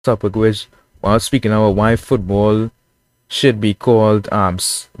topic which while speaking about why football should be called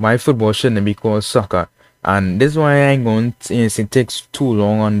why football shouldn't be called soccer. And this is why I ain't going to it takes too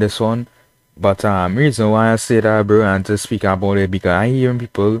long on this one. But reason why I say that, bro, and to speak about it because I hear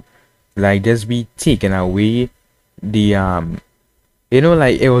people like just be taking away the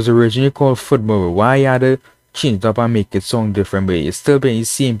like it was originally called football. But why you had to change it up and make it sound different? But it's still been the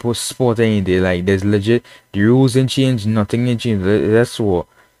same sport ain't it? Like there's legit the rules ain't changed, nothing ain't changed. That's what.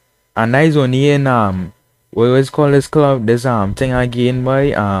 And that is only in what was called this club this thing again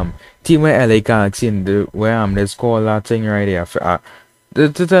by team where LA Galaxy in the where this call that thing right there.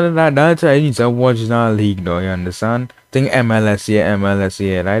 To tell that's I need to watch that league though, you understand? Think MLS, yeah, MLS,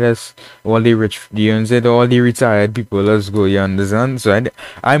 yeah. Like that's all the rich you understand, all the retired people, let's go, you understand? So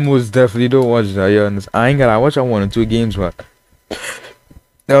I most definitely don't watch that, you understand? I ain't gonna watch one or two games, but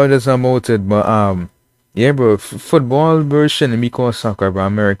that was just about it, but yeah, bro, football, bro, shouldn't be called soccer, bro.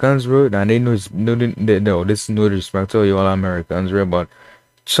 Americans, bro, and they know, no, this is no disrespect to you all Americans, bro, but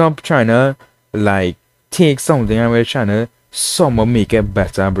Trump trying to, like, take something and we're trying to somehow make it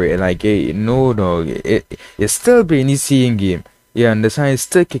better, bro. Like, no, dog, it's still being the same game. You understand? It's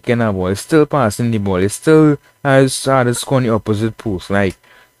still kicking the ball, it's still passing the ball, it's still has to score on the opposite post. Like,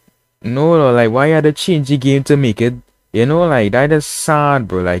 no, like why you had to change the game to make it? Like that is sad,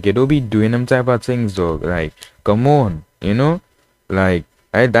 bro. Like you don't be doing them type of things, dog. Like, come on, like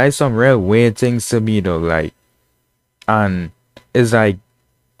that is some real weird things to me, dog. Like, and it's like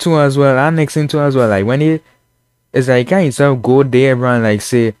too as well. And next thing too as well, like when it's like can't yourself go there, bro, and like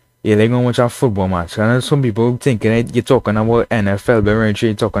say, yeah, they gonna watch a football match. And some people thinking that you're talking about NFL, but when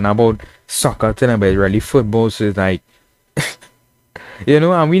you're talking about soccer, telling about really football. So it's like.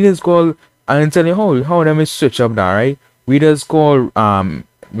 And we just call and tell you how them is switch up that, right? We just call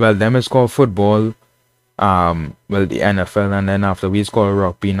well them is called football, well the NFL, and then after we just call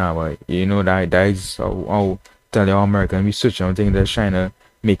rugby now, right? That is how tell you how American we switch up thing they're trying to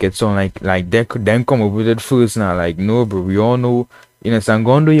make it sound like they could then come up with it first now. Like no, bro, we all know, so I'm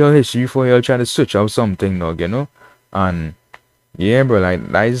going to your history before you're trying to switch up something, dog. And yeah, bro,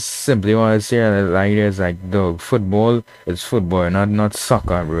 like I just simply want to say that like there's like dog football is football, not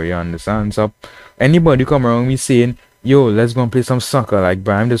soccer, bro. You understand? So anybody come around me saying, "Yo, let's go and play some soccer," like,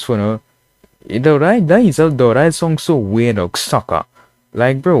 bro, I'm just wanna, that is dog. That song so weird, dog. Soccer,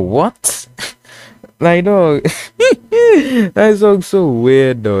 like, bro, what? Like, dog, that song so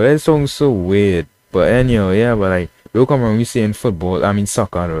weird, though. That song so weird. But anyhow, yeah, but like, you come around me saying football, I mean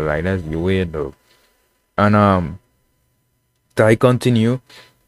soccer, though. Like that's weird, though. And I continue.